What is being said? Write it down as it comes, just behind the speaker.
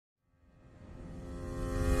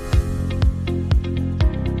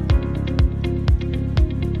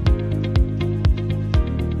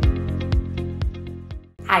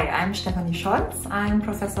Hi, I'm Stefanie Scholz. I'm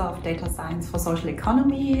Professor of Data Science for Social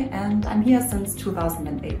Economy and I'm here since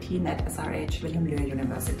 2018 at SRH Wilhelm Löhe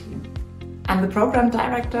University. I'm the Program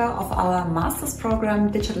Director of our Master's Program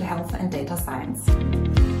Digital Health and Data Science.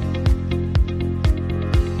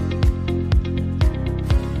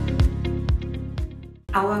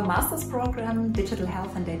 Our Master's Program Digital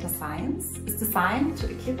Health and Data Science is designed to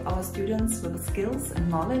equip our students with the skills and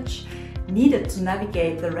knowledge needed to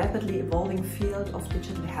navigate the rapidly evolving field of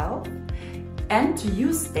digital health and to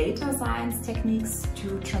use data science techniques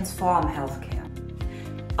to transform healthcare.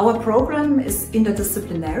 Our program is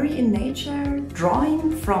interdisciplinary in nature,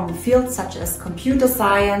 drawing from fields such as computer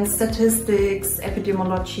science, statistics,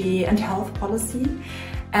 epidemiology and health policy.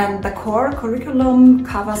 And the core curriculum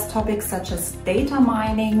covers topics such as data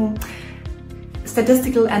mining,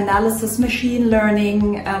 statistical analysis, machine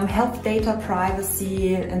learning, health data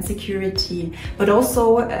privacy and security, but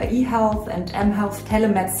also e-health and m-health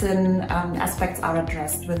telemedicine aspects are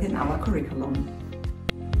addressed within our curriculum.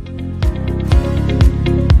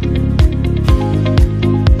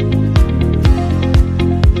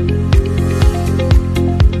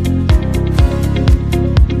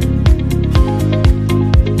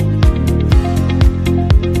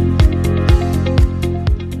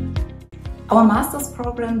 Our Master's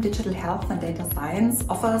Program Digital Health and Data Science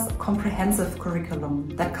offers a comprehensive curriculum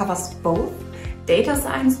that covers both data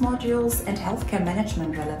science modules and healthcare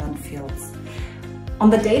management relevant fields. On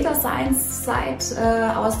the data science side,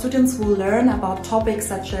 our students will learn about topics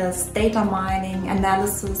such as data mining,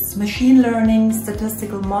 analysis, machine learning,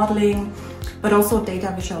 statistical modeling, but also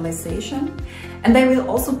data visualization. And they will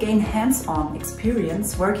also gain hands-on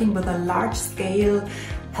experience working with a large-scale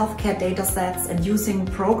healthcare data sets and using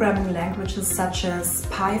programming languages such as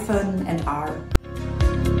Python and R.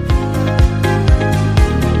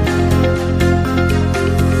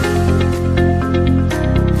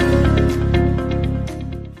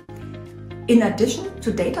 In addition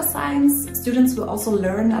to data science, students will also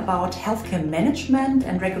learn about healthcare management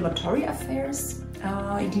and regulatory affairs,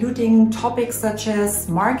 including topics such as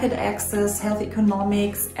market access, health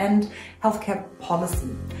economics, and healthcare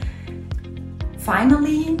policy.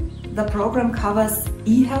 Finally, the program covers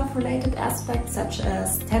e-health related aspects such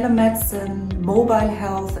as telemedicine, mobile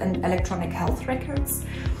health, and electronic health records.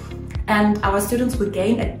 And our students will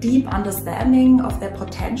gain a deep understanding of their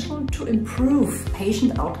potential to improve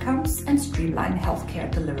patient outcomes and streamline healthcare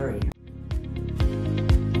delivery.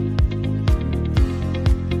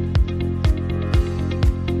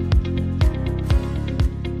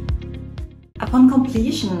 Upon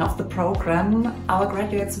completion of the program, our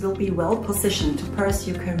graduates will be well positioned to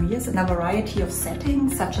pursue careers in a variety of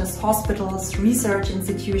settings such as hospitals, research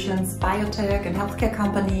institutions, biotech and healthcare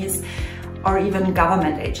companies, or even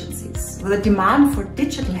government agencies. With a demand for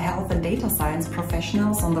digital health and data science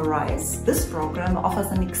professionals on the rise, this program offers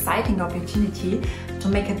an exciting opportunity to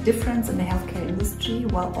make a difference in the healthcare industry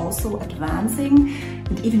while also advancing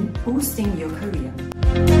and even boosting your career.